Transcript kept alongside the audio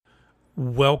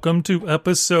Welcome to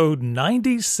episode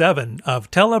 97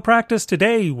 of Telepractice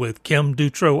Today with Kim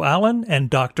Dutro-Allen and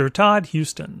Dr. Todd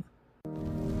Houston.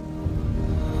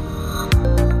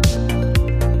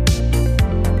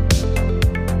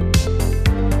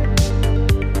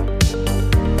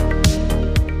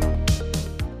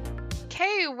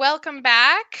 Okay, welcome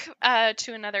back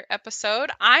to another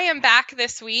episode. I am back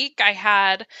this week.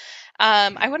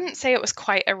 I wouldn't say it was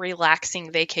quite a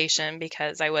relaxing vacation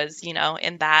because I was,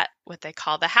 in that, what they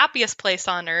call the happiest place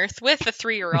on earth with a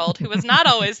 3-year-old who was not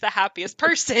always the happiest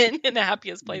person in the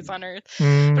happiest place on earth.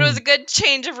 But it was a good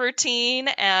change of routine.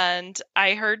 And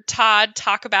I heard Todd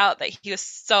talk about that he was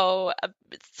so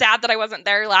sad that I wasn't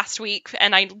there last week.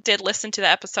 And I did listen to the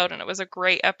episode, and it was a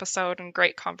great episode and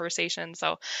great conversation.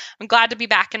 So I'm glad to be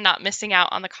back and not missing out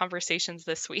on the conversations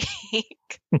this week.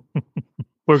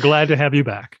 We're glad to have you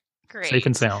back. Great. Safe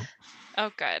and sound.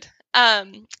 Oh, good.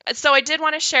 So I did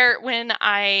want to share when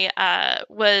I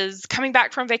was coming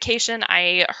back from vacation,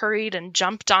 I hurried and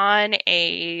jumped on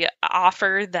a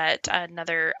offer that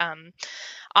another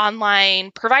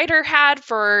online provider had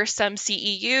for some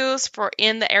CEUs for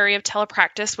in the area of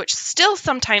telepractice, which still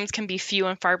sometimes can be few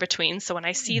and far between. So when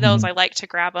I see those, I like to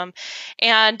grab them,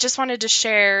 and just wanted to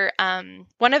share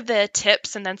one of the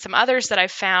tips and then some others that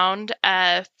I've found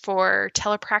for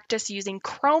telepractice using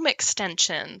Chrome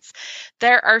extensions.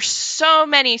 There are so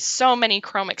many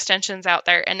Chrome extensions out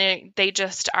there, and they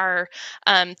just are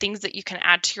things that you can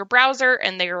add to your browser,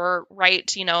 and they're right,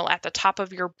 at the top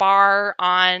of your bar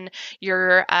on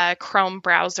your Chrome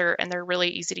browser, and they're really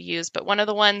easy to use. But one of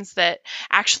the ones that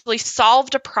actually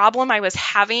solved a problem I was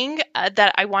having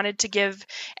that I wanted to give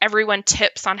everyone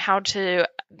tips on how to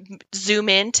zoom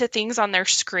into things on their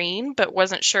screen, but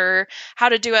wasn't sure how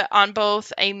to do it on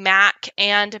both a Mac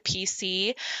and a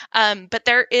PC. But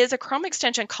there is a Chrome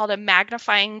extension called a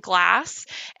magnifying glass,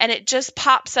 and it just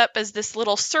pops up as this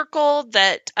little circle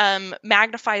that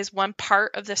magnifies one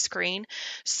part of the screen.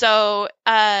 So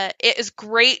it is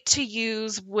great to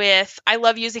use I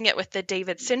love using it with the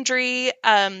David Sindri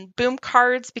boom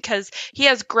cards because he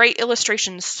has great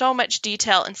illustrations, so much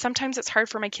detail, and sometimes it's hard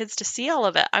for my kids to see all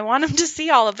of it. I want them to see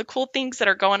all of the cool things that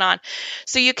are going on.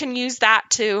 So you can use that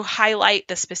to highlight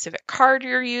the specific card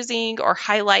you're using or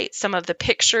highlight some of the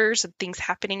pictures and things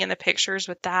happening in the pictures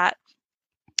with that.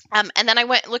 And then I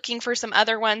went looking for some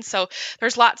other ones. So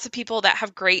there's lots of people that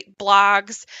have great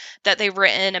blogs that they've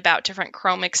written about different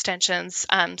Chrome extensions.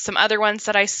 Some other ones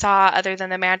that I saw other than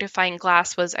the magnifying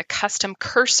glass was a custom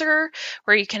cursor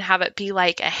where you can have it be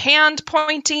like a hand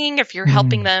pointing if you're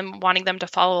helping them, wanting them to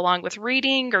follow along with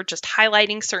reading or just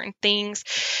highlighting certain things.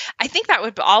 I think that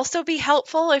would also be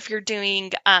helpful if you're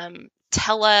doing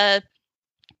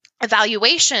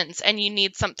evaluations and you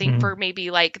need something for maybe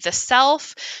like the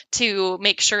self to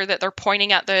make sure that they're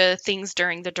pointing at the things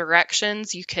during the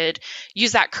directions. You could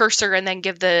use that cursor and then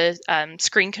give the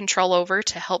screen control over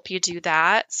to help you do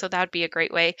that. So that would be a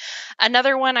great way.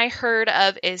 Another one I heard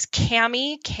of is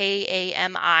Kami,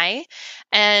 Kami,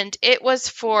 and it was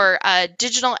for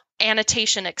digital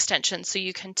annotation extension. So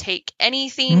you can take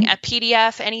anything, a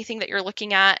PDF, anything that you're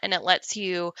looking at, and it lets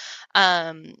you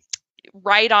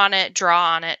write on it,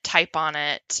 draw on it, type on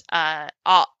it,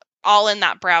 all in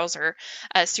that browser.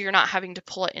 So you're not having to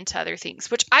pull it into other things,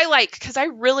 which I like because I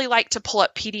really like to pull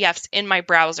up PDFs in my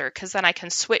browser because then I can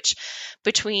switch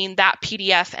between that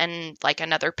PDF and like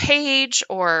another page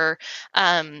or,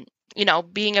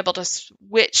 being able to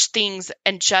switch things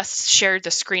and just share the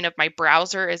screen of my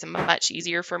browser is much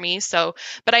easier for me. So,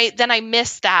 but I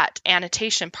miss that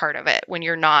annotation part of it when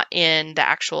you're not in the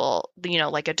actual,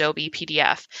 like Adobe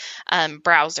PDF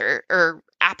browser or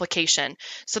application.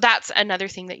 So that's another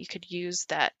thing that you could use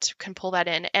that can pull that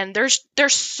in. And there's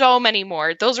so many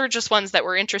more. Those are just ones that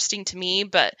were interesting to me,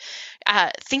 but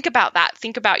think about that.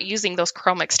 Think about using those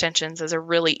Chrome extensions as a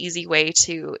really easy way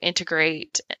to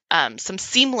integrate some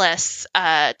seamless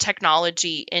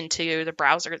technology into the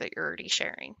browser that you're already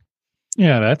sharing.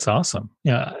 Yeah, that's awesome.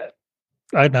 Yeah,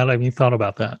 I'd not even thought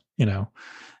about that.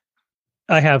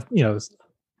 I have,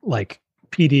 like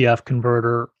PDF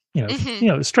converter,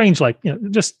 strange, like,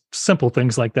 just simple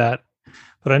things like that.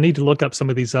 But I need to look up some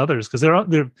of these others because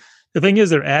the thing is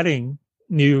they're adding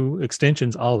new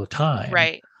extensions all the time.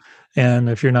 Right. And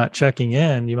if you're not checking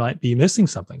in, you might be missing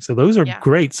something. So those are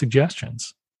great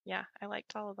suggestions. Yeah, I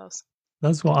liked all of those.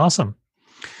 That's awesome.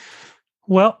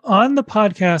 Well, on the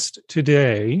podcast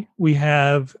today, we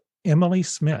have Emily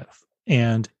Smith.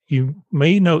 And you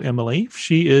may know Emily.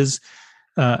 She is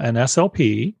an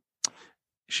SLP.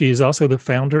 She is also the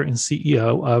founder and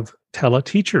CEO of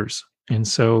TeleTeachers. And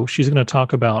so she's going to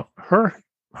talk about her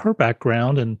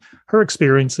background and her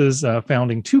experiences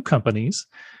founding two companies,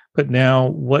 but now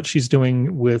what she's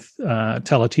doing with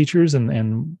teleteachers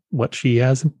and what she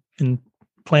has in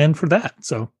plan for that.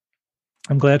 So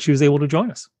I'm glad she was able to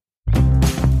join us.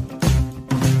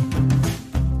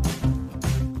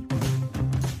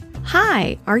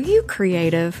 Hi, are you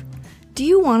creative? Do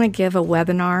you want to give a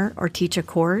webinar or teach a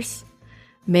course?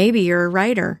 Maybe you're a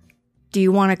writer. Do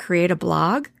you want to create a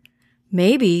blog?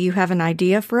 Maybe you have an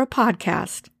idea for a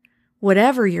podcast.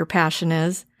 Whatever your passion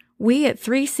is, we at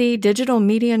 3C Digital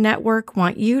Media Network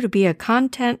want you to be a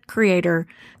content creator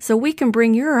so we can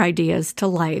bring your ideas to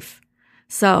life.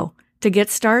 So, to get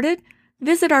started,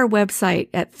 visit our website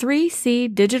at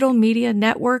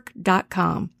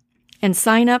 3cdigitalmedianetwork.com and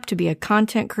sign up to be a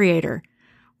content creator.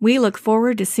 We look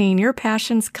forward to seeing your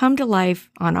passions come to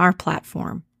life on our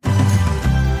platform.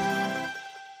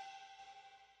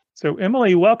 So,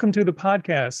 Emily, welcome to the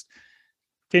podcast.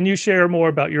 Can you share more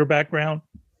about your background?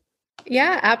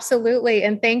 Yeah, absolutely.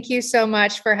 And thank you so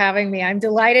much for having me. I'm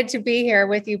delighted to be here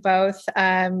with you both.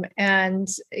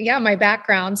 My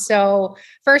background. So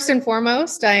first and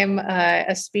foremost, I'm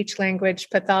a speech language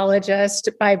pathologist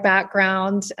by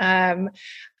background. I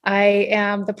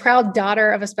am the proud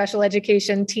daughter of a special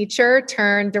education teacher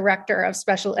turned director of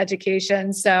special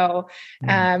education. So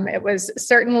it was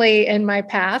certainly in my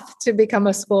path to become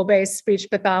a school-based speech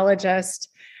pathologist.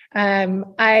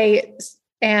 I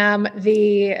am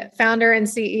the founder and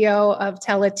CEO of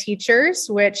TeleTeachers,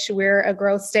 which we're a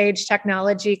growth stage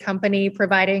technology company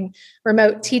providing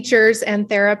remote teachers and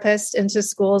therapists into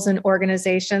schools and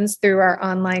organizations through our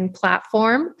online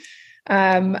platform.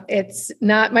 It's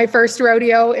not my first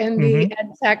rodeo in the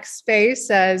ed tech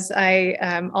space, as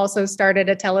I also started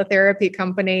a teletherapy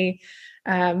company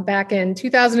back in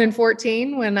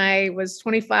 2014 when I was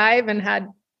 25 and had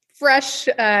fresh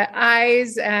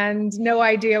eyes and no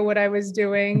idea what I was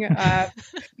doing.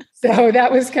 So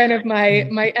that was kind of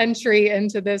my entry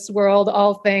into this world,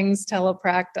 all things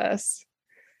telepractice.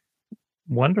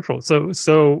 Wonderful.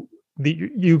 So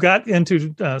you got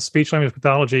into speech language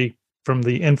pathology from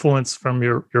the influence from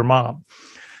your mom.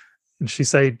 Did she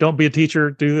say, "Don't be a teacher,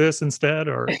 do this instead,"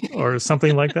 or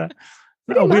something like that?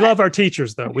 No, we love our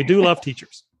teachers, though. We do love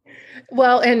teachers.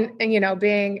 Well, and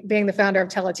being the founder of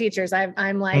TeleTeachers,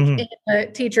 I'm like in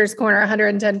the teacher's corner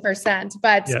 110%.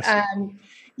 But yes.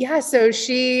 So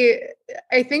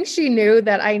I think she knew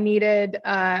that I needed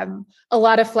a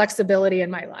lot of flexibility in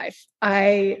my life.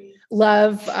 I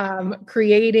love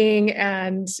creating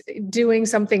and doing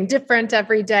something different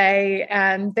every day.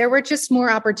 And there were just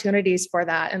more opportunities for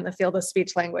that in the field of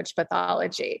speech language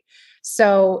pathology.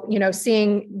 So,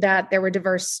 seeing that there were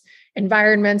diverse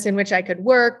environments in which I could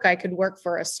work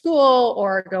for a school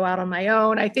or go out on my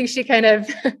own. I think she kind of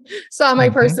saw my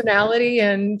personality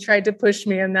and tried to push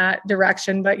me in that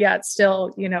direction, but yet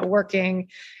still, working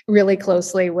really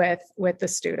closely with the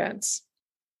students.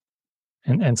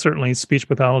 And certainly speech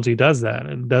pathology does that.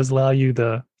 It does allow you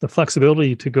the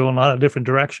flexibility to go in a lot of different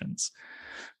directions,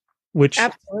 which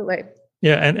absolutely.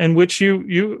 Yeah. And which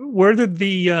where did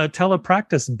the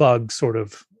telepractice bug sort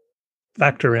of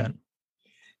factor in?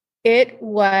 It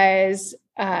was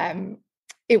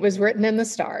written in the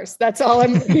stars. That's all I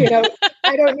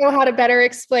don't know how to better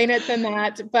explain it than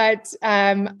that. But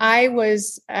I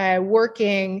was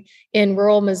working in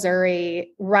rural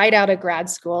Missouri right out of grad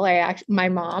school. My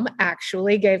mom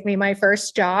actually gave me my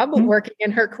first job working in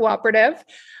her cooperative.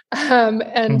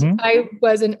 I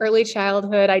was an early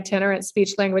childhood itinerant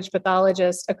speech language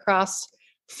pathologist across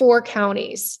 4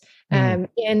 counties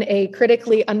in a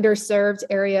critically underserved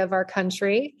area of our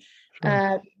country.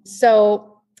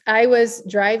 So I was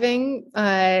driving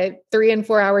 3 and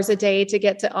 4 hours a day to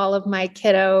get to all of my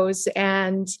kiddos.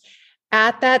 And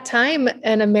at that time,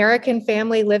 an American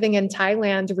family living in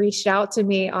Thailand reached out to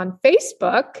me on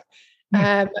Facebook.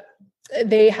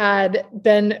 They had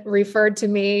been referred to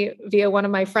me via one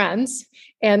of my friends.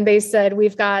 And they said,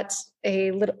 "We've got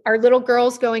our little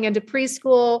girl's going into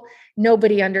preschool.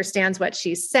 Nobody understands what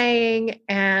she's saying.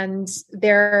 And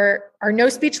there are no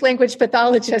speech language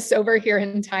pathologists over here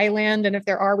in Thailand. And if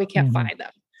there are, we can't find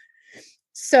them."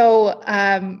 So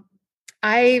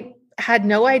I had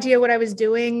no idea what I was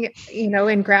doing,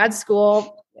 in grad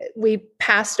school. We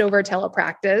passed over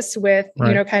telepractice with,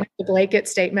 kind of the blanket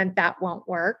statement that won't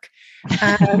work.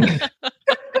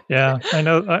 Yeah, I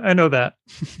know that.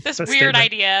 This weird statement.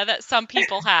 Idea that some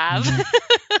people have.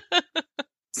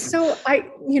 So I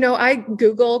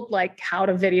Googled how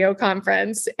to video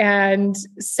conference and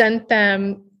sent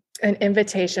them an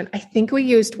invitation. I think we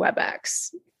used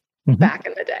WebEx back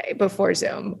in the day before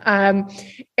Zoom.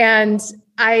 And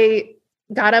I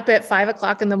got up at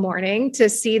 5:00 in the morning to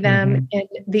see them in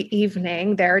the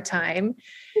evening, their time,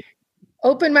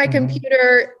 opened my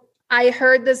computer, I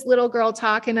heard this little girl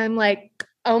talk and I'm like,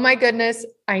 oh my goodness,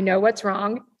 I know what's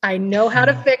wrong. I know how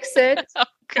to fix it.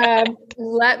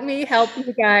 Let me help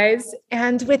you guys.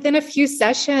 And within a few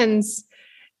sessions,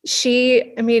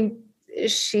 her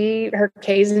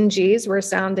K's and G's were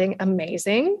sounding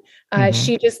amazing.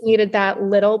 She just needed that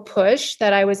little push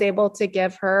that I was able to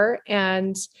give her.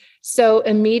 And so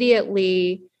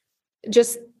immediately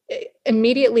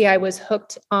I was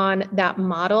hooked on that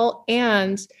model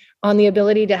and on the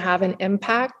ability to have an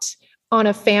impact on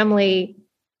a family,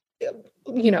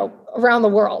 around the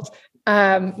world,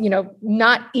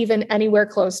 not even anywhere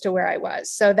close to where I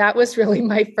was. So that was really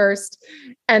my first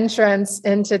entrance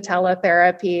into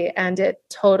teletherapy, and it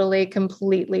totally,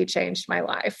 completely changed my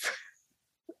life.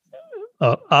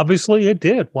 Obviously it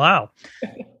did. Wow.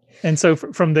 And so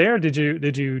from there, did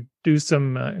you do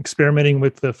some experimenting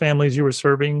with the families you were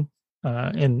serving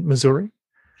in Missouri?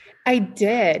 I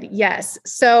did, yes.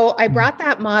 So I brought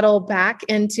that model back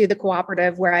into the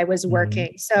cooperative where I was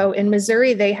working. So in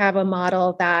Missouri, they have a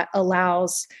model that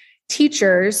allows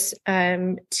teachers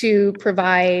to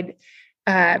provide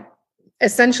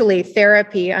essentially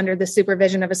therapy under the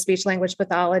supervision of a speech language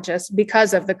pathologist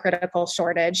because of the critical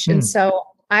shortage. And so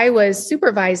I was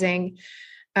supervising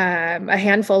a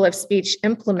handful of speech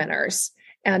implementers.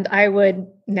 And I would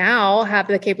now have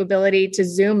the capability to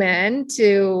zoom in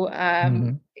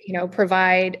to,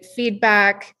 provide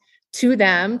feedback to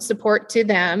them, support to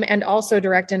them, and also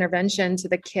direct intervention to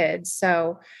the kids.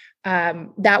 So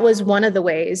that was one of the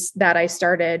ways that I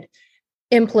started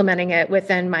implementing it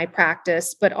within my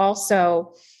practice. But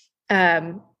also,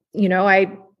 I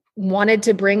wanted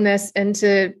to bring this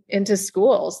into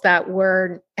schools that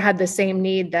had the same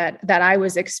need that I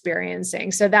was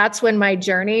experiencing. So that's when my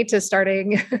journey to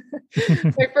starting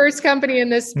my first company in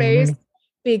this space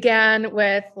began,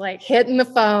 with like hitting the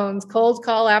phones, cold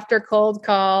call after cold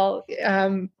call,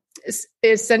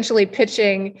 essentially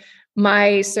pitching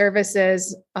my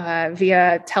services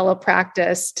via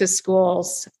telepractice to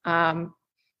schools.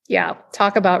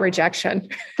 Talk about rejection.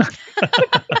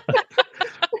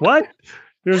 What?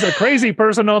 There's a crazy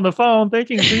person on the phone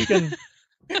thinking she can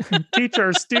teach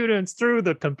our students through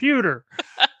the computer.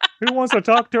 Who wants to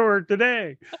talk to her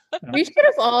today? We should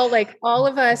have all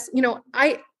of us,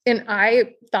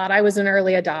 I thought I was an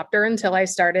early adopter until I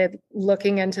started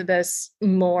looking into this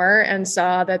more and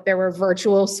saw that there were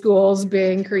virtual schools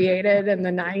being created in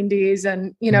the 90s.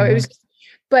 And, it was,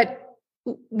 but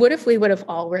what if we would have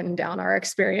all written down our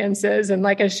experiences and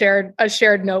like a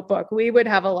shared notebook? We would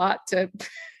have a lot to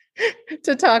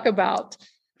talk about.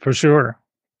 For sure.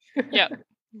 Yep.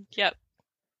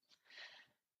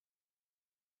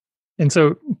 And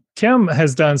so Kim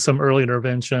has done some early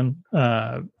intervention,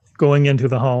 going into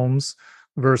the homes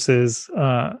versus,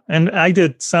 and I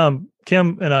did some.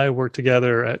 Kim and I worked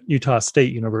together at Utah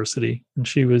State University, and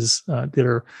she did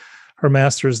her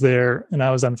master's there, and I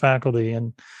was on faculty.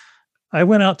 And I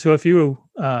went out to a few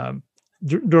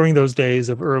during those days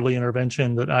of early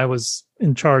intervention that I was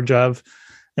in charge of.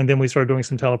 And then we started doing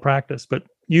some telepractice. But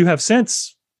you have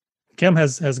since, Kim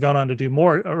has gone on to do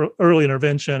more early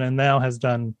intervention and now has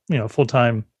done,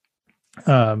 full-time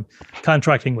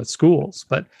contracting with schools.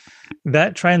 But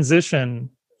that transition,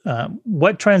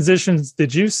 what transitions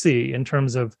did you see in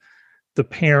terms of the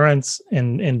parents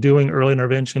in doing early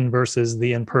intervention versus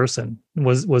the in-person?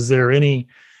 Was there any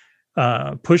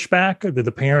pushback? Or did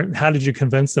the parent, how did you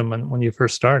convince them when you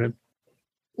first started?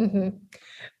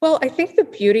 Well, I think the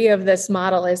beauty of this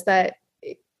model is that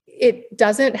it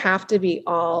doesn't have to be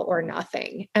all or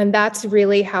nothing. And that's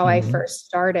really how I first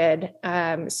started.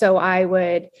 So I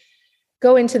would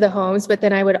go into the homes, but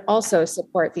then I would also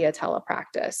support via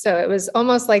telepractice. So it was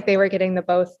almost like they were getting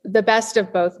the best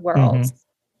of both worlds.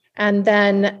 And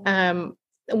then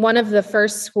one of the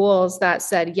first schools that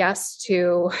said yes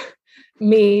to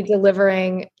me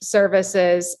delivering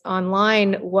services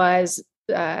online was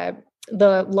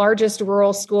the largest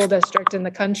rural school district in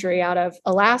the country out of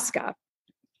Alaska.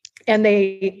 And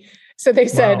they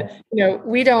said,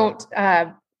 we don't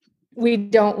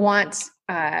want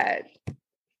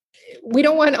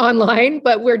online,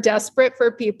 but we're desperate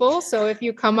for people. So if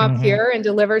you come up here and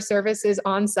deliver services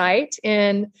on site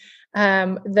in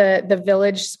the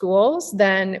village schools,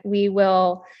 then we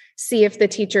will see if the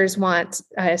teachers want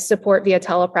support via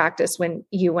telepractice when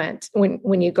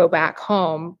you go back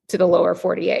home to the lower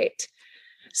 48.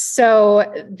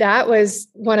 So that was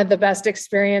one of the best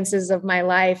experiences of my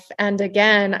life. And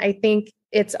again, I think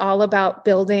it's all about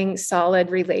building solid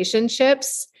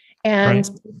relationships. And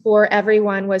before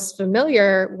everyone was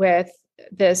familiar with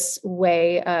this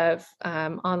way of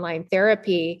online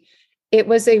therapy, it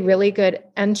was a really good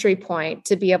entry point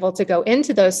to be able to go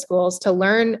into those schools to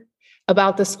learn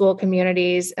about the school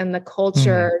communities and the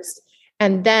cultures,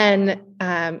 and then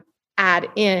add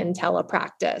in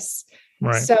telepractice.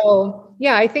 Right. So,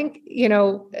 yeah, I think,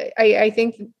 I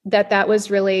think that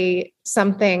was really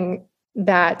something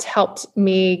that helped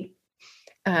me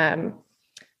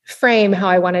frame how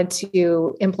I wanted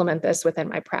to implement this within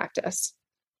my practice.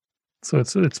 So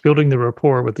it's building the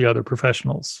rapport with the other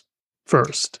professionals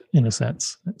first, in a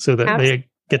sense, so that they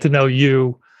get to know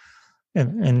you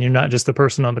and you're not just the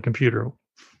person on the computer.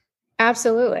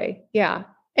 Absolutely. Yeah.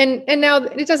 And now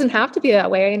it doesn't have to be that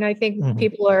way. And I think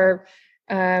people are,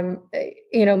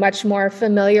 much more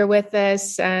familiar with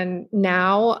this and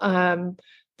now,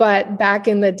 but back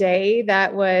in the day,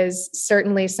 that was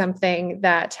certainly something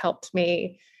that helped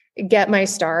me get my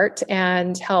start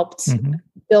and helped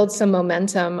build some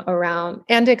momentum around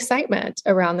and excitement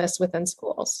around this within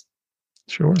schools.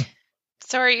 Sure.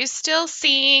 So are you still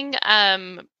seeing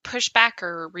pushback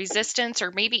or resistance,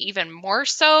 or maybe even more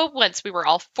so once we were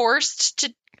all forced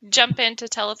to jump into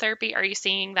teletherapy? Are you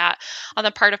seeing that on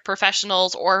the part of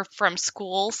professionals or from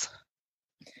schools?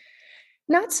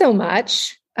 Not so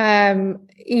much. I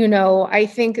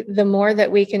think the more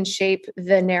that we can shape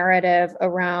the narrative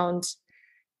around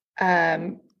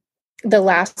the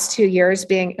last 2 years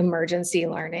being emergency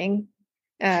learning.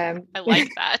 I like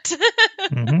that.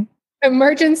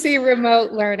 Emergency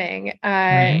remote learning.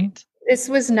 This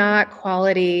was not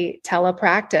quality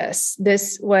telepractice.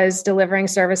 This was delivering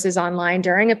services online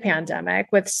during a pandemic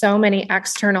with so many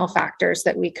external factors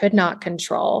that we could not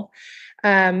control.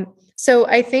 So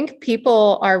I think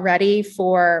people are ready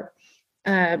for,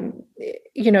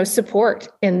 support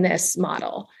in this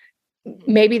model.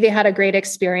 Maybe they had a great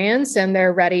experience and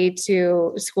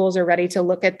schools are ready to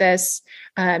look at this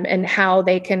and how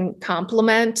they can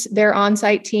complement their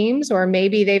on-site teams, or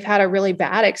maybe they've had a really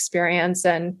bad experience.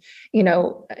 And,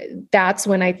 that's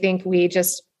when I think we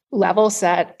just level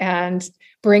set and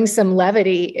bring some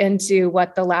levity into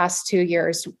what the last 2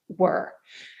 years were.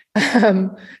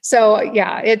 So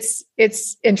yeah,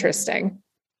 it's interesting.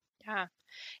 Yeah.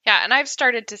 Yeah. And I've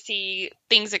started to see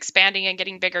things expanding and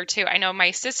getting bigger too. I know my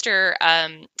sister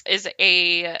is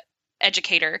a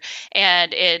educator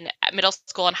and in middle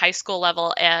school and high school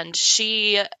level, and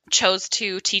she chose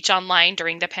to teach online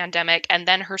during the pandemic. And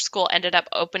then her school ended up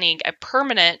opening a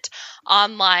permanent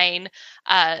online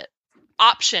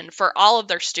option for all of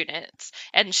their students.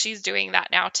 And she's doing that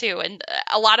now too. And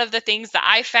a lot of the things that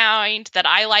I found that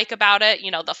I like about it,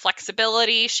 the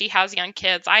flexibility, she has young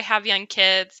kids, I have young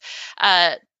kids,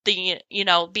 being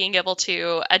able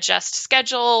to adjust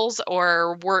schedules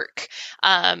or work,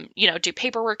 do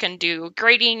paperwork and do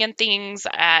grading and things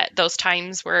at those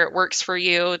times where it works for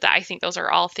you. That I think those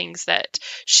are all things that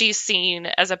she's seen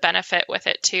as a benefit with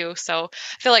it too. So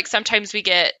I feel like sometimes we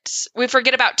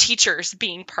forget about teachers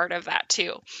being part of that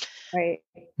too. Right.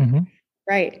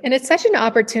 Right. And it's such an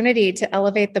opportunity to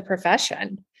elevate the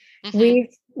profession.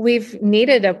 We've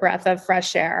needed a breath of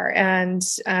fresh air and,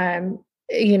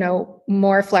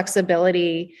 more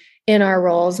flexibility in our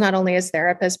roles, not only as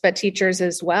therapists, but teachers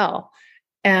as well.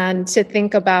 And to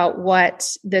think about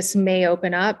what this may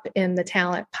open up in the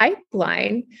talent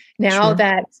pipeline now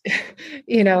that,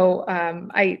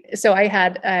 I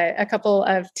had a couple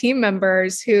of team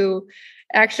members who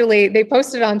actually, they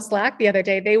posted on Slack the other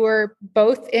day, they were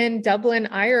both in Dublin,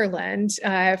 Ireland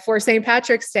for St.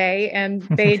 Patrick's Day, and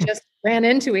they just ran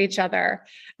into each other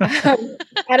at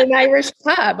an Irish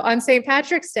pub on St.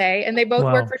 Patrick's Day, and they both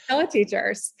work for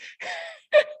teleteachers.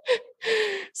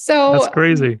 So that's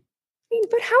crazy.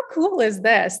 But how cool is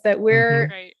this that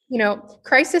we're,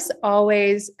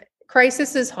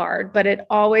 crisis is hard, but it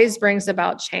always brings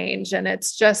about change. And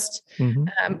it's just,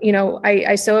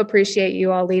 I so appreciate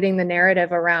you all leading the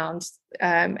narrative around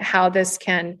how this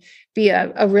can be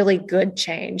a really good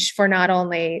change for not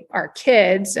only our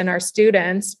kids and our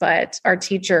students, but our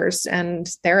teachers and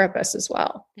therapists as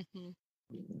well.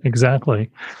 Exactly.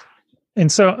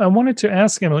 And so I wanted to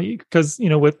ask Emily, because,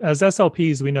 as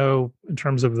SLPs, we know in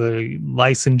terms of the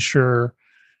licensure,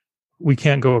 we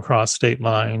can't go across state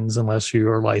lines unless you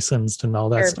are licensed and all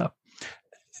that stuff.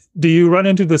 Do you run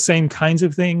into the same kinds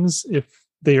of things if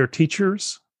they are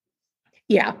teachers?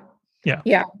 Yeah.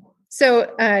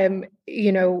 So,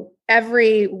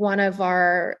 every one of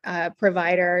our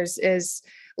providers is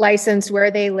licensed where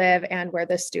they live and where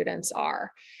the students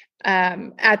are.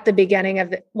 At the beginning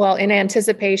of in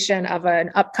anticipation of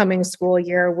an upcoming school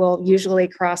year, we'll usually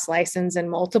cross license in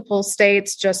multiple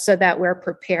states just so that we're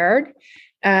prepared.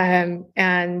 And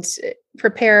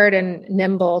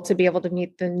nimble to be able to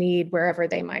meet the need wherever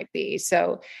they might be.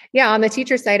 So yeah, on the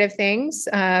teacher side of things,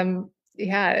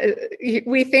 yeah,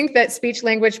 we think that speech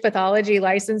language pathology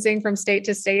licensing from state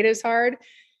to state is hard.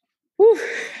 Whew.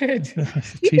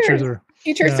 Teachers are.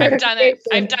 Teachers I've done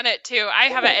it too. I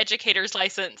have an educator's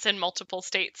license in multiple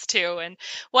states too, and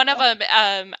one of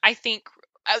them, I think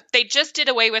they just did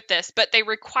away with this, but they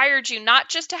required you not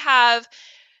just to have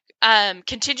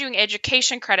continuing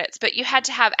education credits, but you had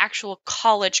to have actual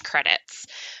college credits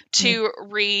to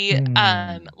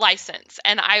license.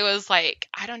 And I was like,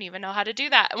 I don't even know how to do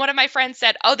that. And one of my friends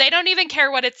said, oh, they don't even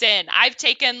care what it's in. I've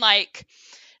taken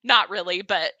not really,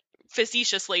 but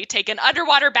facetiously taken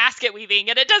underwater basket weaving,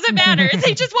 and it doesn't matter.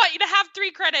 They just want you to have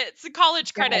 3 credits,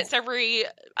 college credits every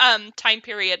time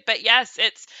period. But yes,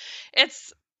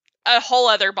 it's a whole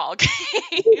other ball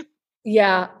game.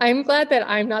 Yeah, I'm glad that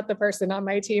I'm not the person on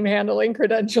my team handling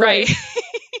credentialing. Right.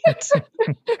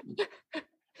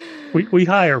 we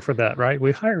hire for that, right?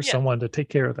 We hire someone to take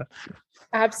care of that.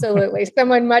 Absolutely.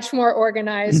 Someone much more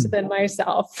organized than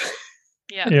myself.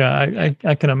 Yeah,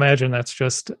 I can imagine that's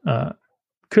just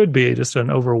could be just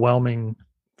an overwhelming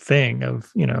thing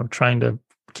of, trying to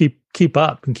keep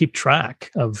up and keep track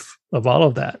of all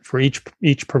of that for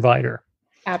each provider.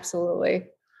 Absolutely.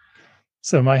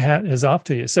 So my hat is off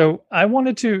to you. So I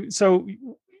wanted to,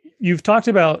 you've talked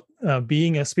about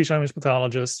being a speech language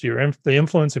pathologist, the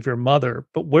influence of your mother,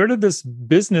 but where did this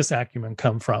business acumen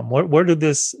come from? Where did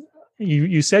this,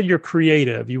 you said you're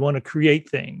creative, you want to create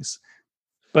things,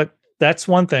 but that's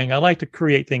one thing. I like to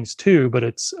create things too, but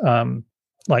it's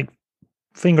like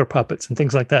finger puppets and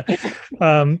things like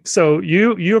that. So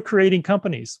you're creating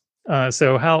companies.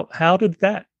 So how did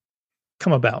that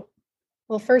come about?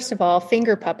 Well, first of all,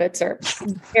 finger puppets are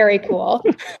very cool.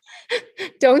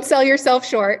 Don't sell yourself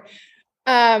short.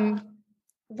 Well,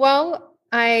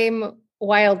 I'm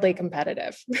wildly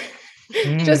competitive.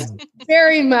 Just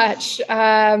very much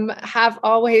have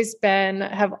always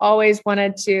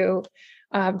wanted to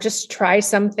just try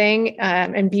something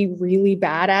and be really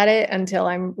bad at it until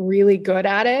I'm really good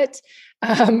at it.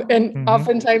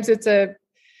 Oftentimes it's a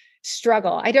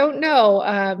struggle. I don't know.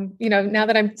 Now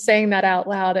that I'm saying that out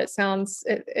loud,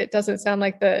 it doesn't sound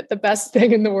like the best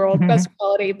thing in the world, best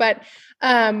quality, but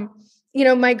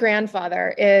my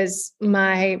grandfather is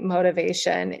my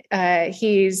motivation.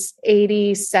 He's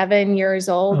 87 years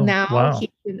old now. Wow. He's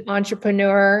an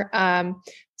entrepreneur.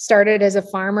 Started as a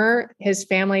farmer. His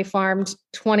family farmed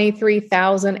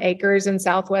 23,000 acres in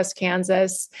Southwest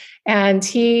Kansas, and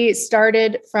he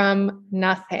started from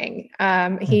nothing.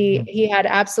 He had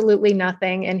absolutely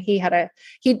nothing, and he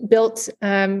built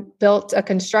a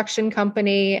construction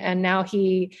company, and now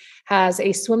he has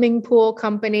a swimming pool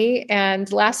company.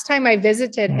 And last time I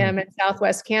visited him in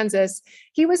Southwest Kansas,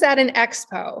 he was at an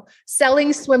expo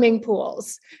selling swimming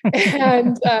pools,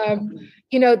 and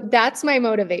that's my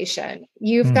motivation.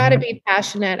 You've got to be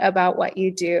passionate about what you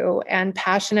do and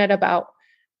passionate about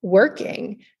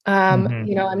working. I'm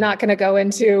not going to go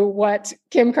into what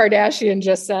Kim Kardashian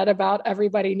just said about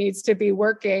everybody needs to be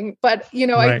working, but,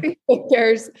 right.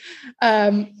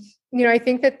 I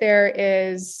think that there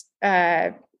is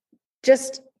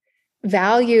just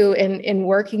value in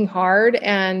working hard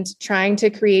and trying to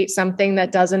create something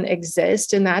that doesn't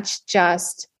exist. And that's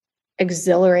just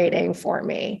exhilarating for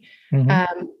me.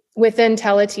 Within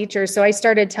teleteachers. So I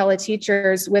started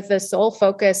teleteachers with a sole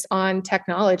focus on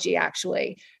technology,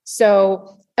 actually.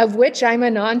 So of which I'm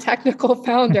a non-technical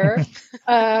founder,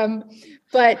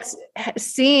 but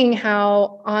seeing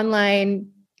how online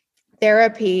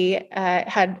therapy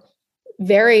had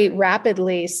very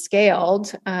rapidly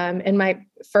scaled in my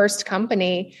first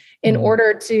company in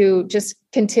order to just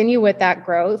continue with that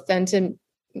growth and to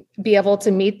be able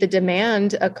to meet the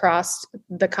demand across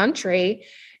the country,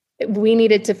 we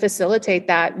needed to facilitate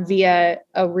that via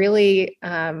a really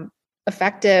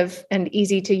effective and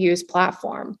easy to use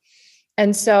platform.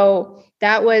 And so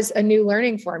that was a new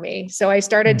learning for me. So I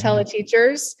started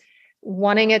teleteachers,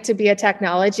 wanting it to be a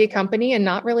technology company and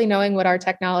not really knowing what our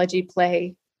technology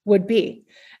play would be.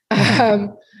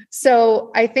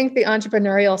 So I think the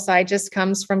entrepreneurial side just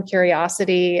comes from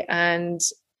curiosity and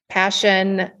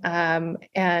passion,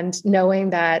 and knowing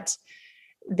that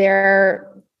there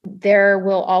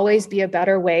will always be a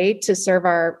better way to serve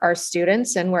our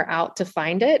students, and we're out to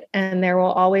find it. And there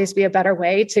will always be a better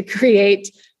way to create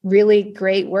really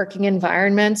great working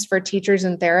environments for teachers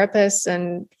and therapists.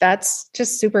 And that's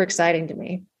just super exciting to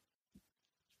me.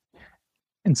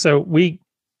 And so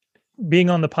being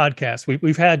on the podcast,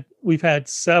 we've had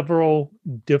several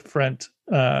different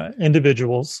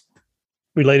individuals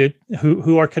related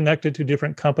who are connected to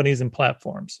different companies and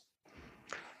platforms.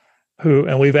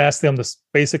 And we've asked them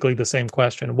basically the same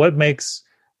question: what makes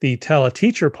the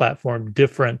teleteacher platform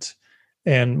different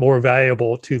and more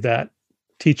valuable to that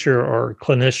teacher or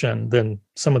clinician than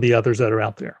some of the others that are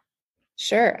out there.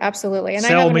 Sure, absolutely. And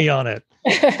sell me on it.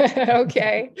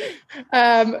 Okay.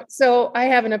 So I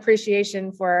have an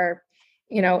appreciation for,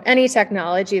 any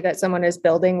technology that someone is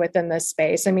building within this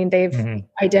space. I mean, they've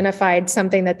identified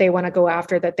something that they want to go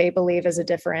after that they believe is a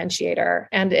differentiator,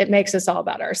 and it makes us all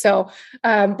better. So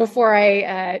before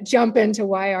I jump into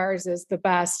why ours is the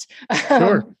best,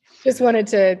 sure. Just wanted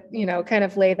to, kind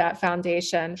of lay that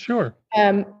foundation. Sure.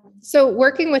 So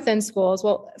working within schools,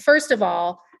 well, first of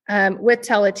all, with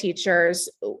teleteachers,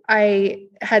 I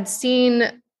had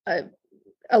seen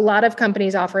a lot of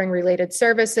companies offering related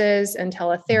services and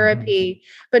teletherapy,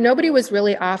 but nobody was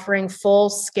really offering full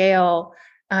scale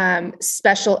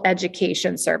special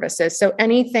education services. So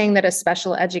anything that a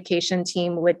special education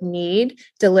team would need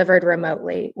delivered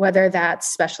remotely, whether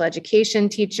that's special education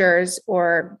teachers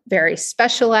or very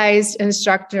specialized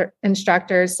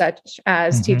instructors, such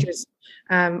as teachers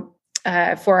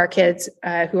for our kids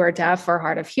who are deaf or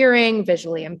hard of hearing,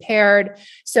 visually impaired.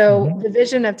 So the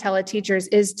vision of teleteachers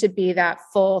is to be that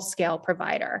full scale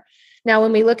provider. Now,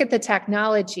 when we look at the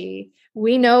technology,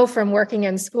 we know from working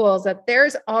in schools that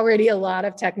there's already a lot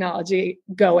of technology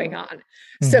going on.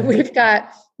 So we've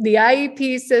got the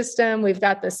IEP system, we've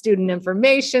got the student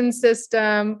information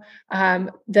system,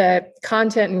 the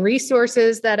content and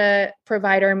resources that a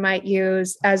provider might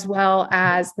use, as well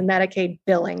as the Medicaid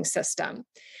billing system.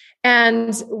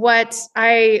 And what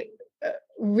I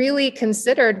really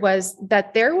considered was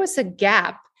that there was a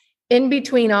gap in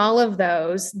between all of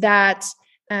those that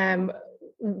the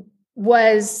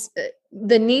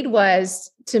need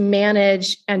was to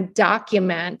manage and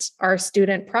document our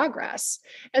student progress.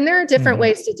 And there are different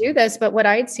ways to do this, but what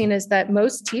I'd seen is that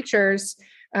most teachers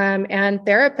and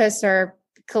therapists are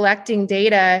collecting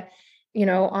data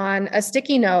on a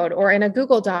sticky note or in a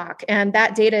Google Doc, and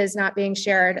that data is not being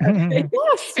shared.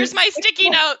 Yes. Here's my sticky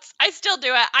notes. I still do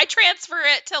it. I transfer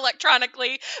it to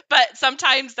electronically, but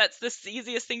sometimes that's the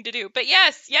easiest thing to do. But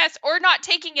yes, or not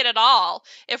taking it at all,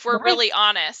 if we're really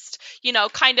honest,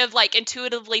 kind of like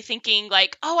intuitively thinking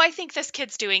like, oh, I think this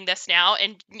kid's doing this now,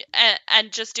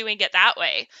 and just doing it that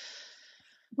way.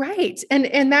 Right.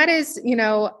 And that is,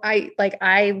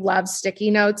 I love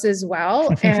sticky notes as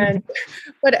well.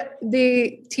 But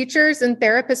the teachers and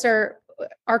therapists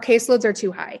our caseloads are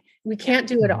too high. We can't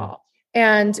do it all.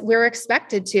 And we're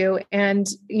expected to. And,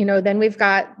 then we've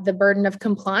got the burden of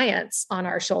compliance on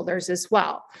our shoulders as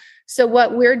well. So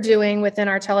what we're doing within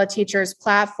our teleteachers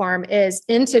platform is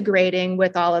integrating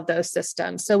with all of those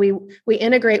systems. So we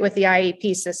integrate with the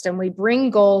IEP system. We bring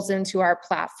goals into our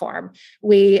platform.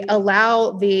 We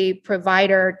allow the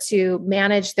provider to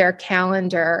manage their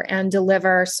calendar and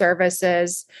deliver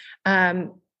services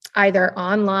either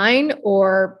online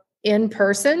or in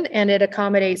person, and it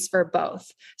accommodates for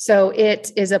both. So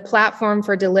it is a platform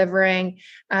for delivering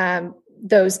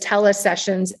those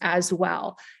telesessions as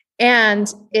well.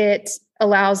 And it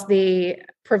allows the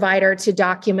provider to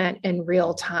document in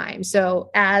real time.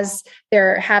 So as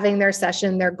they're having their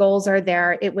session, their goals are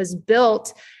there. It was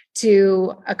built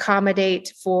to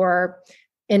accommodate for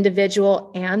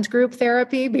individual and group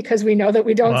therapy, because we know that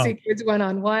we don't see kids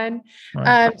one-on-one.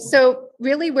 Right. So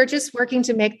really, we're just working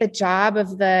to make the job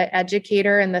of the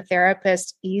educator and the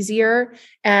therapist easier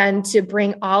and to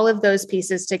bring all of those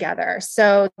pieces together.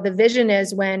 So the vision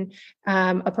is when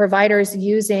a provider is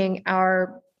using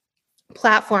our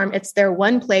platform, it's their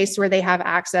one place where they have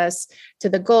access to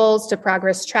the goals, to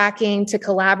progress tracking, to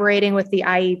collaborating with the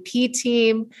IEP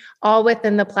team, all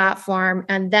within the platform.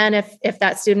 And then if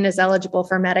that student is eligible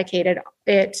for Medicaid,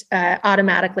 it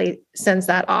automatically sends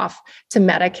that off to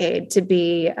Medicaid to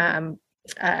be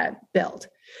billed.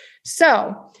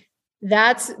 So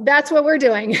that's what we're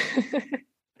doing.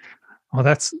 Well,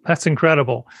 that's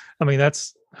incredible. I mean,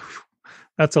 that's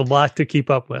a lot to keep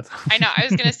up with. I know. I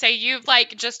was going to say, you've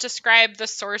just described the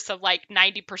source of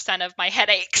 90% of my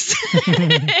headaches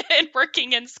and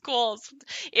working in schools,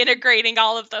 integrating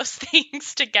all of those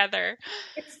things together.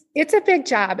 It's a big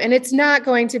job, and it's not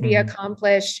going to be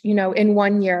accomplished, in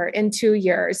 1 year, in 2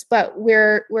 years, but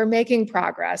we're making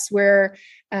progress. We're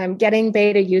getting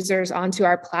beta users onto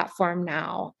our platform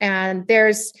now. And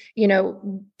there's,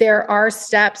 there are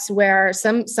steps where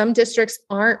some districts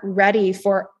aren't ready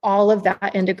for all of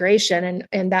that integration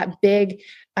and that big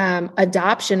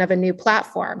adoption of a new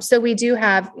platform. So we do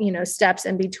have, steps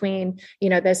in between,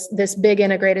 this big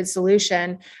integrated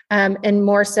solution, and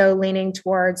more so leaning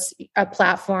towards a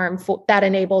platform that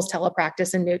enables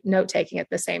telepractice and note taking at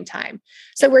the same time.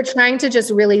 So we're trying to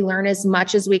just really learn as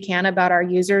much as we can about our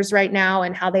users right now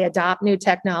and how they adopt new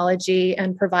technology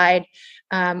and provide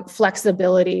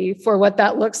flexibility for what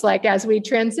that looks like as we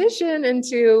transition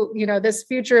into, this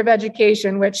future of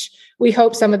education, which we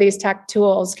hope some of these tech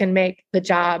tools can make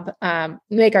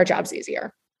make our jobs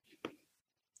easier.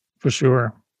 For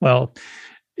sure. Well,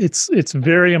 it's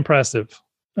very impressive.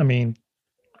 I mean,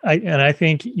 I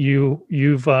think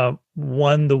you've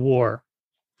won the war.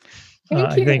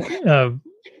 Thank you.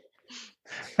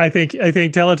 I think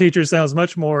Teleteacher sounds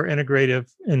much more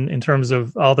integrative in terms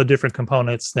of all the different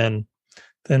components than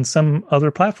some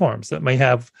other platforms that may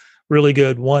have really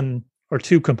good one or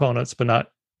two components, but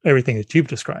not everything that you've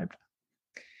described.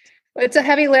 It's a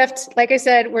heavy lift. Like I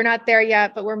said, we're not there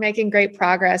yet, but we're making great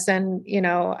progress. And,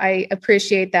 I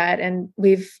appreciate that. And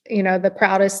the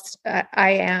proudest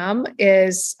I am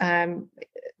is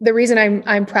the reason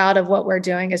I'm proud of what we're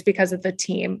doing is because of the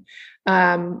team,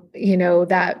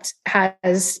 that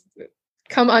has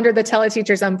come under the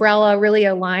Teleteachers umbrella, really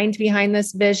aligned behind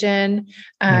this vision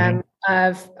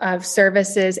of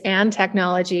services and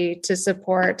technology to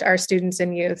support our students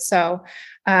and youth. So,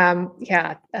 my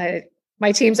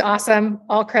team's awesome.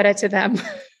 All credit to them.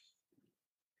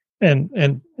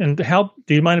 And how,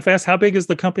 do you mind if I ask, how big is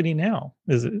the company now?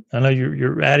 I know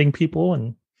you're adding people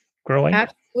and growing.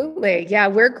 Absolutely. Yeah,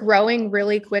 we're growing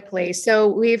really quickly. So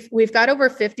we've got over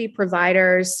 50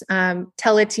 providers,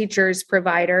 Teleteachers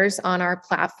providers on our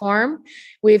platform.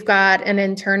 We've got an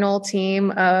internal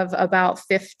team of about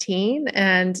 15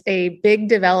 and a big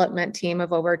development team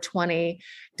of over 20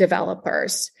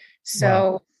 developers.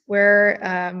 So wow. We're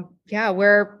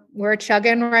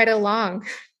chugging right along.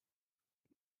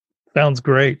 Sounds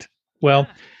great. Well,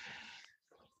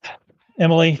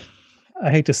 Emily,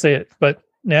 I hate to say it, but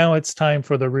now it's time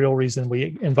for the real reason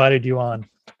we invited you on.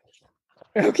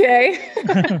 Okay.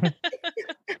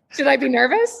 Should I be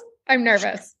nervous? I'm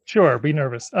nervous. Sure, be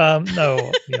nervous. No,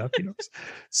 be nervous.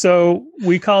 So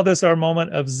we call this our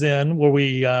moment of Zen, where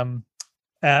we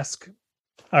ask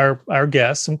our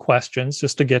guests some questions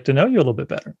just to get to know you a little bit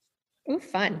better. Ooh,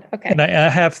 fun. Okay. And I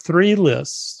have 3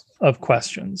 lists of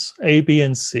questions, A, B,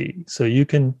 and C. So you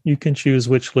can choose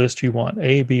which list you want,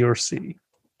 A, B, or C.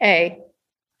 A.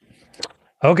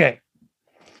 Okay.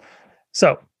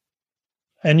 So,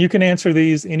 and you can answer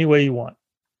these any way you want.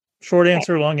 Short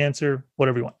answer, long answer,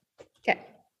 whatever you want. Okay.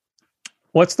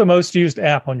 What's the most used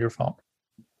app on your phone?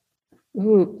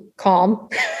 Ooh, Calm.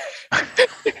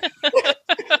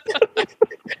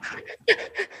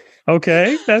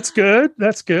 Okay, that's good.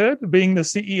 That's good. Being the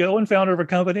CEO and founder of a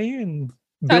company and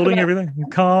building everything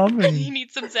calm. And you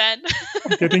need some Zen.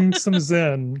 Getting some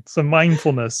Zen, some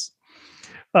mindfulness.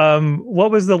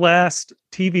 What was the last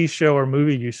TV show or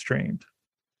movie you streamed?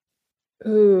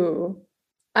 Ooh,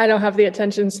 I don't have the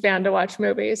attention span to watch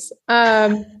movies.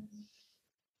 Oh,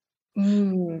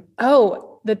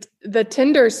 the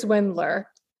Tinder Swindler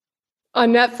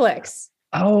on Netflix.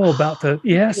 Oh, about the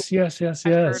yes.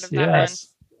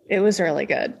 It was really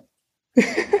good.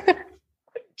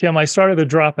 Kim, I started The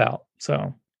Dropout,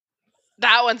 so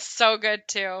that one's so good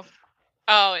too.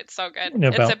 Oh, it's so good.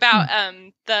 It's about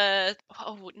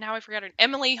now I forgot her.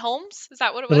 Emily Holmes? Is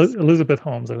that what it was? Elizabeth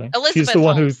Holmes, I think. Elizabeth She's the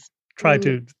one Holmes. who tried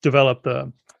to develop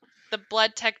the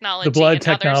blood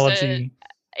technology.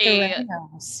 A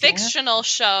fictional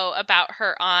show about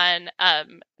her on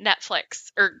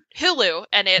Netflix or Hulu,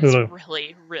 and it's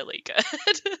really, really good.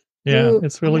 Yeah,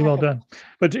 it's really well done.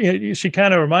 But she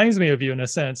kind of reminds me of you in a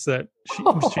sense that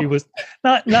she was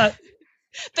not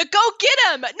the go get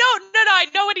him. No, I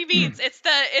know what he means. It's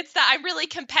the I'm really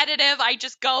competitive. I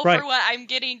just go for what I'm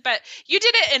getting. But you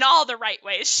did it in all the right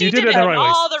ways. She did it in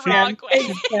all the wrong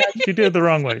ways. She did it the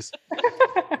wrong ways.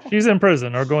 She's in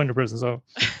prison or going to prison. So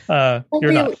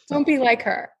you're not. Don't be like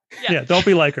her. Yeah, don't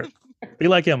be like her. Be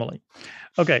like Emily.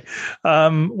 Okay.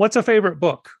 What's a favorite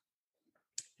book?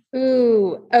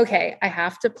 Ooh, okay. I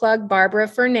have to plug Barbara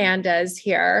Fernandez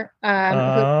here, who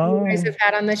you guys have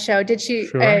had on the show. Did she?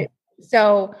 Sure.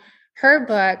 So her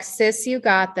book, Sis, You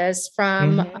Got This,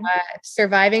 from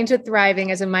Surviving to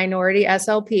Thriving as a Minority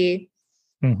SLP.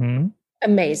 Mm-hmm.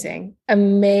 Amazing.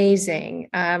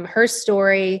 Her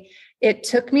story, it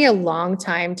took me a long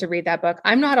time to read that book.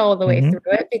 I'm not all the way through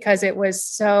it because it was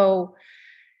so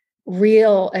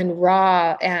real and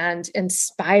raw and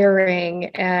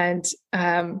inspiring. And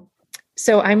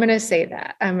so I'm going to say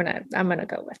that I'm going to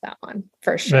go with that one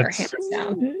for sure. Hands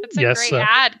down. It's a great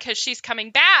ad because she's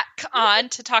coming back on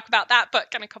to talk about that book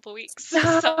in a couple of weeks. So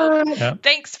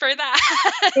thanks for that.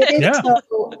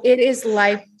 It is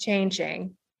life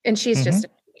changing, and she's just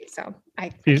so I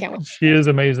can't wait. She is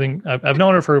amazing. I've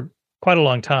known her for quite a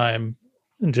long time,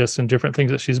 and just in different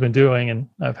things that she's been doing, and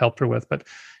I've helped her with. But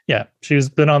yeah, she's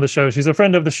been on the show. She's a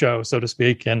friend of the show, so to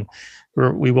speak, and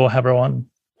we will have her on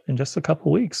in just a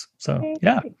couple weeks. So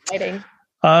yeah. Exciting.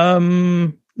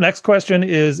 Next question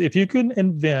is, if you could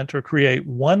invent or create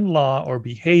one law or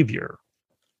behavior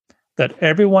that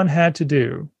everyone had to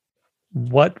do,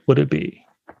 what would it be?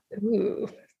 Ooh,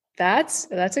 that's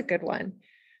a good one.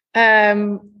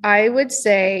 I would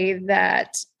say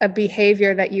that a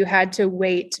behavior that you had to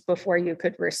wait before you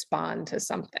could respond to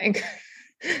something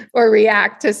or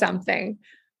react to something.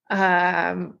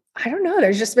 I don't know.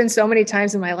 There's just been so many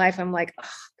times in my life I'm like, oh,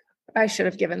 I should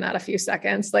have given that a few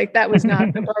seconds. Like that was not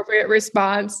an appropriate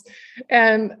response.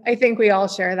 And I think we all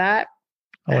share that.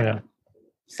 Oh yeah.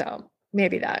 So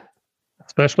maybe that.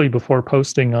 Especially before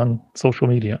posting on social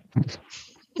media.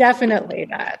 Definitely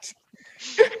that.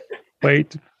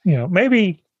 Wait,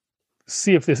 maybe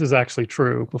see if this is actually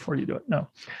true before you do it. No.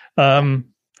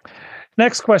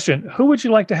 Next question. Who would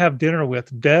you like to have dinner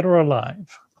with, dead or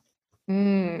alive?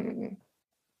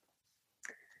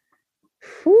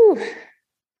 Whew.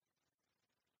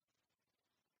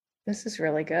 This is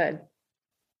really good.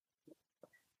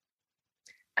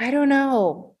 I don't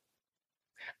know.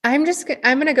 I'm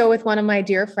going to go with one of my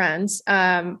dear friends.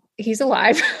 He's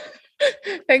alive.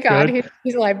 Thank God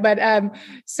he's alive. But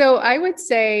so I would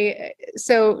say,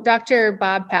 Dr.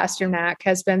 Bob Pasternak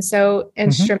has been so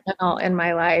instrumental in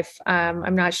my life.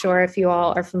 I'm not sure if you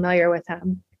all are familiar with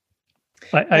him.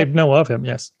 I know of him,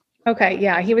 yes. Okay,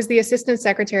 yeah. He was the Assistant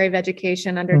Secretary of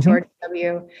Education under George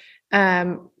W.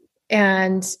 And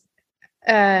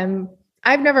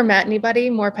I've never met anybody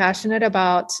more passionate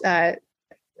about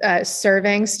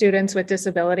serving students with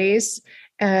disabilities.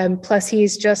 Plus,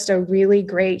 he's just a really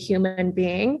great human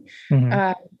being.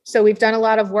 So we've done a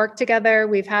lot of work together.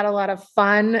 We've had a lot of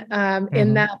fun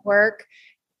in that work.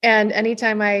 And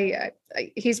anytime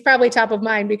he's probably top of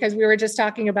mind because we were just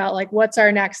talking about like, what's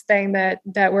our next thing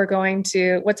that we're going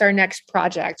to, what's our next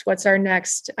project? What's our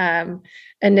next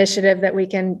initiative that we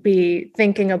can be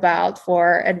thinking about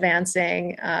for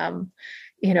advancing,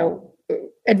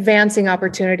 advancing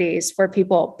opportunities for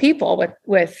people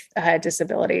with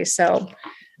disabilities. So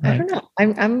I don't know.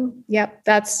 Yep.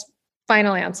 That's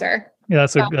final answer. Yeah,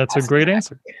 that's a great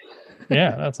answer.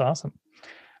 Yeah, that's awesome.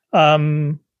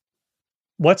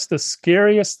 What's the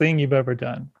scariest thing you've ever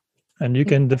done? And you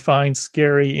can define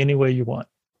scary any way you want.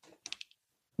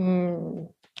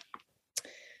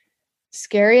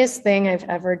 Scariest thing I've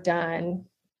ever done.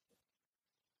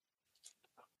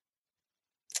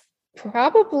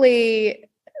 Probably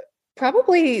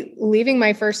leaving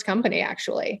my first company,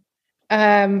 actually.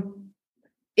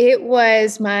 It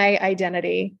was my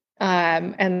identity.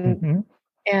 And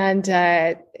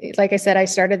like I said, I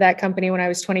started that company when I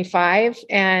was 25,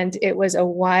 and it was a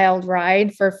wild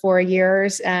ride for 4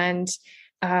 years. And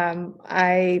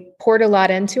I poured a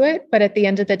lot into it. But at the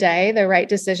end of the day, the right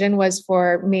decision was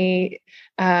for me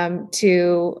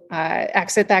to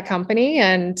exit that company.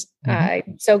 And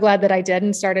I'm so glad that I did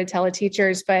and started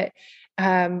Teleteachers. But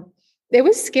it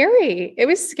was scary. It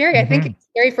was scary. I think it's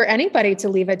scary for anybody to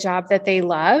leave a job that they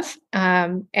love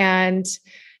and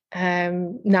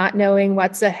not knowing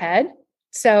what's ahead.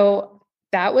 So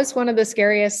that was one of the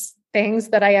scariest things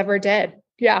that I ever did.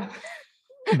 Yeah.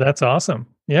 That's awesome.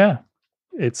 Yeah.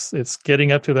 It's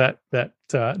getting up to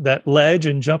that ledge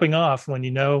and jumping off when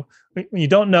you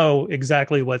don't know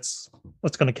exactly what's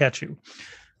going to catch you.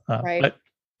 Right. But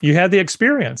you had the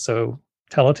experience. So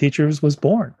Teleteachers was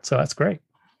born. So that's great.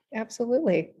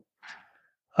 Absolutely.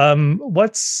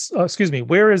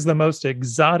 Where is the most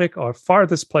exotic or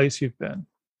farthest place you've been?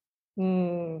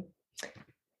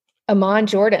 Amman,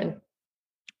 Jordan.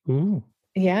 Ooh.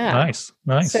 Yeah.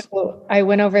 Nice. So I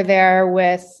went over there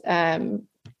with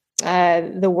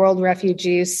the World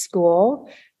Refugees School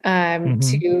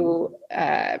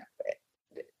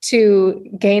to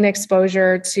gain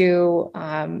exposure to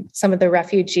some of the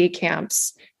refugee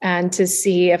camps and to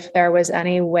see if there was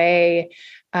any way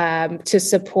to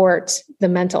support the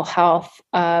mental health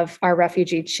of our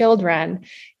refugee children.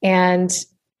 And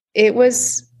it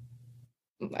was,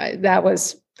 that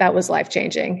was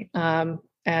life-changing.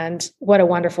 And what a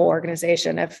wonderful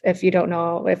organization. If you don't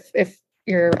know, if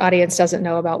your audience doesn't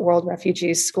know about World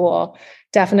Refugees School,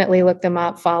 definitely look them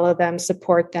up, follow them,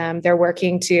 support them. They're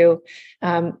working to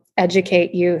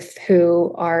educate youth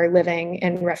who are living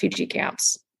in refugee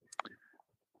camps.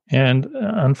 And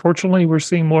unfortunately, we're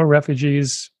seeing more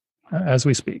refugees as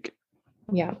we speak.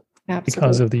 Yeah, absolutely.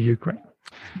 Because of the Ukraine.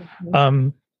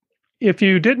 If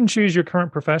you didn't choose your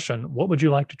current profession, what would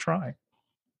you like to try?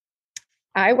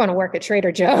 I want to work at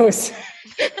Trader Joe's.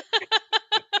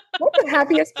 What's the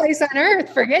happiest place on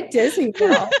earth? Forget Disney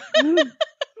World.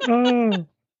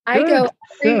 I go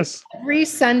every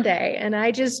Sunday, and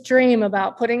I just dream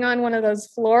about putting on one of those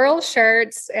floral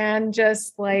shirts and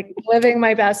just like living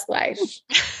my best life.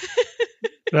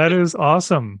 That is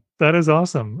awesome. That is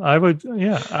awesome. I would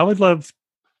love,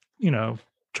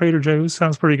 Trader Joe's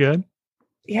sounds pretty good.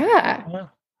 Yeah.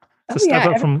 To step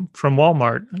up from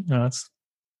Walmart.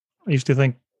 I used to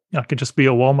think I could just be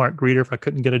a Walmart greeter if I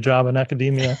couldn't get a job in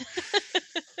academia.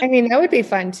 I mean, that would be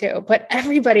fun too, but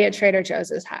everybody at Trader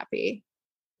Joe's is happy.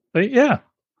 But yeah.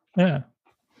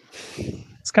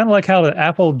 It's kind of like how the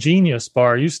Apple Genius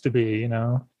bar used to be,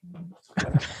 back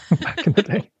in the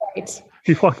day. Right.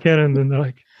 You walk in and then they're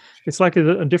like, it's like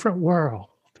a different world.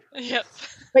 Yep.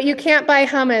 But you can't buy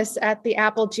hummus at the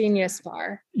Apple Genius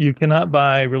bar. You cannot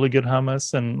buy really good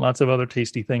hummus and lots of other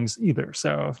tasty things either.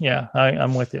 So yeah,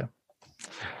 I'm with you.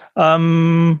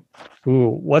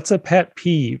 What's a pet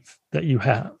peeve that you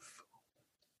have?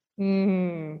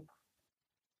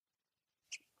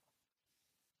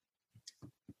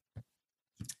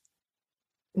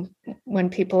 When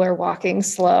people are walking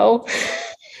slow.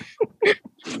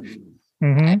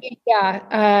 Mm-hmm.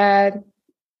 Yeah,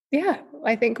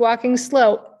 I think walking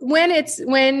slow.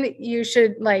 When you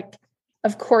should, like,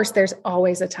 of course, there's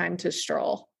always a time to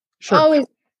stroll. Sure. Always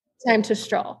time to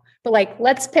stroll. But like,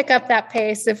 let's pick up that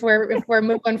pace if we're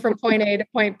moving from point A to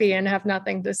point B and have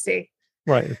nothing to see.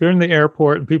 Right. If you're in the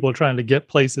airport and people are trying to get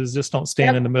places, just don't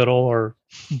stand in the middle or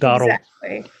dawdle.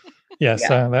 Exactly. Yes,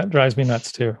 that drives me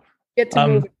nuts too. Get to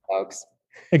move, folks.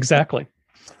 Exactly.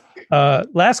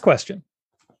 Last question.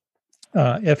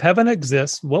 If heaven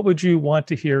exists, what would you want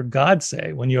to hear God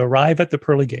say when you arrive at the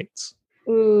pearly gates?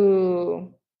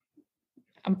 Ooh,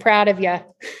 I'm proud of you.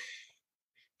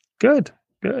 Good.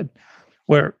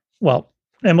 Well,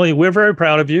 Emily, we're very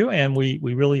proud of you, and we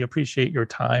really appreciate your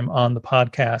time on the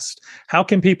podcast. How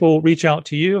can people reach out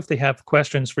to you if they have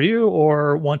questions for you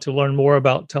or want to learn more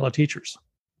about teleteachers?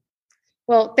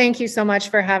 Well, thank you so much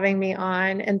for having me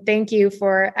on. And thank you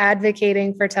for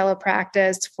advocating for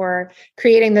telepractice, for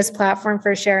creating this platform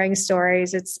for sharing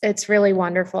stories. It's really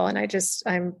wonderful. And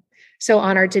I'm so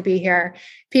honored to be here.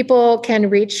 People can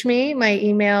reach me. My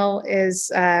email is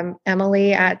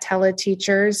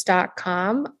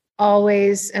emily@teleteachers.com.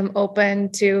 Always am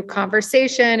open to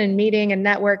conversation and meeting and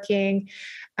networking.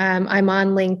 I'm on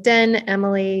LinkedIn,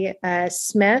 Emily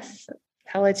Smith.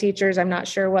 Teleteachers, I'm not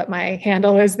sure what my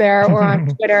handle is there, or on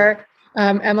Twitter,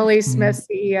 Emily Smith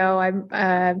CEO.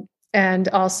 And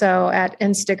also at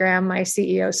Instagram, my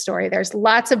CEO story. There's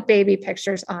lots of baby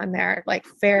pictures on there, like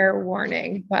fair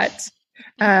warning. But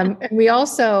and we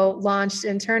also launched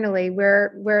internally.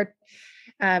 We're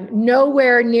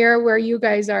nowhere near where you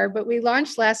guys are, but we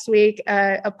launched last week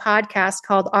a podcast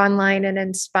called Online and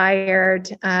Inspired,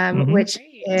 which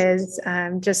is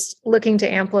just looking to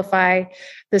amplify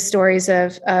the stories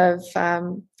of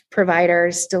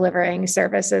providers delivering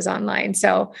services online.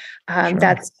 So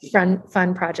that's a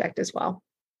fun project as well.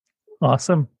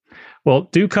 Awesome. Well,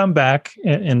 do come back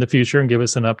in the future and give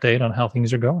us an update on how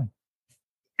things are going.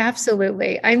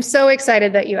 Absolutely. I'm so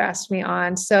excited that you asked me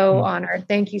on. So honored.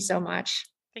 Thank you so much.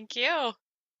 Thank you.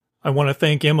 I want to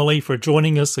thank Emily for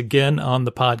joining us again on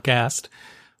the podcast.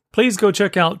 Please go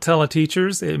check out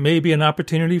Teleteachers. It may be an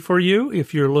opportunity for you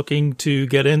if you're looking to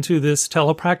get into this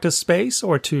telepractice space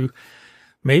or to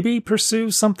maybe pursue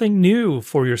something new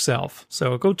for yourself.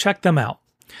 So go check them out.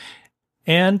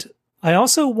 And I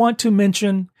also want to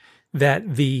mention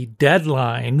that the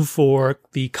deadline for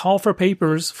the call for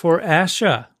papers for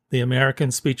ASHA, the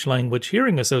American Speech Language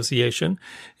Hearing Association,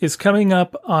 is coming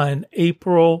up on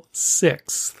April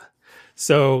 6th.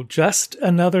 So just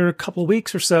another couple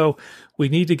weeks or so, we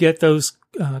need to get those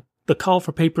the call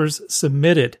for papers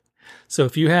submitted. So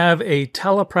if you have a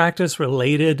telepractice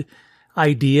related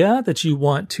idea that you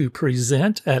want to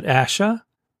present at ASHA,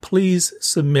 please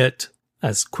submit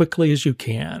as quickly as you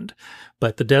can.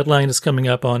 But the deadline is coming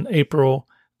up on April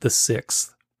the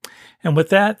 6th. And with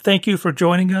that, thank you for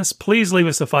joining us. Please leave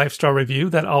us a 5-star review.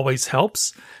 That always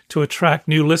helps to attract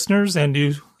new listeners and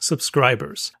new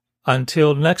subscribers.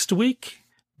 Until next week,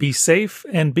 be safe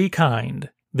and be kind.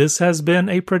 This has been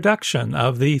a production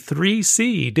of the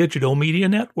 3C Digital Media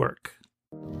Network.